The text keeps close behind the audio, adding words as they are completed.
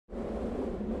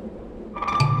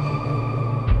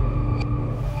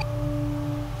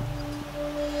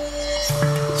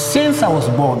Since I was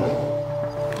born,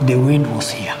 the wind was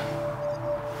here.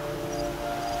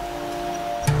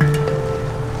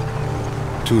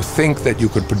 To think that you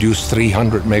could produce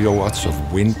 300 megawatts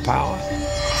of wind power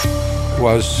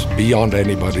was beyond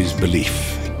anybody's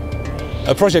belief.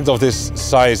 A project of this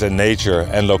size and nature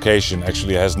and location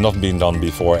actually has not been done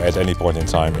before at any point in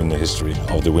time in the history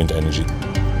of the wind energy.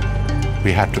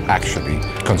 We had to actually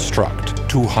construct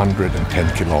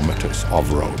 210 kilometers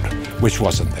of road, which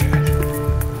wasn't there.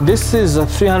 This is a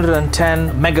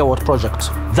 310 megawatt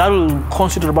project. That will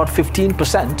constitute about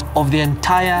 15% of the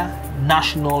entire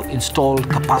national installed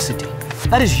capacity.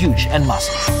 That is huge and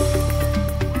massive.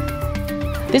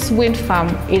 This wind farm,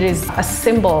 it is a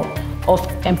symbol of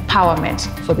empowerment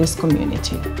for this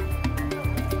community.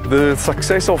 The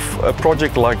success of a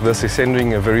project like this is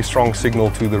sending a very strong signal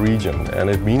to the region,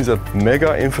 and it means that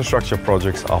mega infrastructure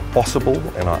projects are possible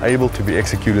and are able to be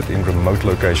executed in remote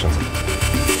locations.